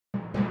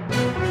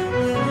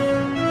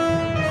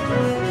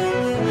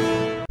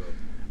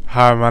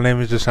Hi, my name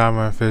is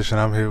Jashama Fish,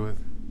 and I'm here with.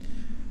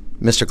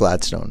 Mr.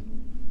 Gladstone.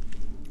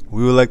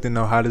 We would like to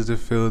know, how does it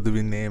feel to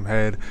be named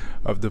head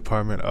of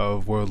Department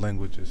of World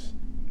Languages?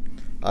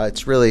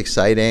 It's really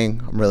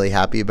exciting. I'm really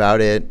happy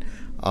about it.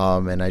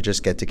 And I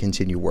just get to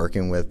continue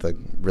working with a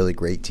really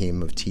great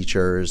team of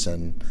teachers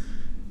and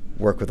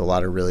work with a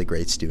lot of really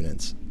great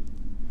students.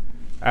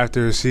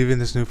 After receiving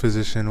this new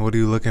position, what are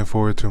you looking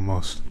forward to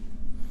most?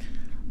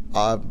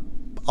 A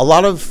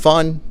lot of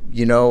fun,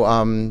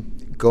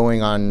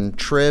 going on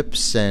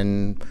trips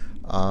and,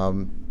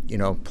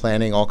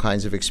 planning all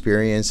kinds of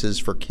experiences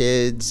for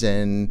kids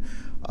and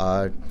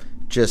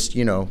just,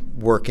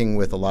 working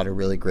with a lot of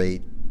really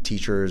great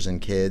teachers and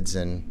kids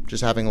and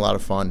just having a lot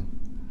of fun.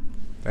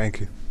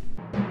 Thank you.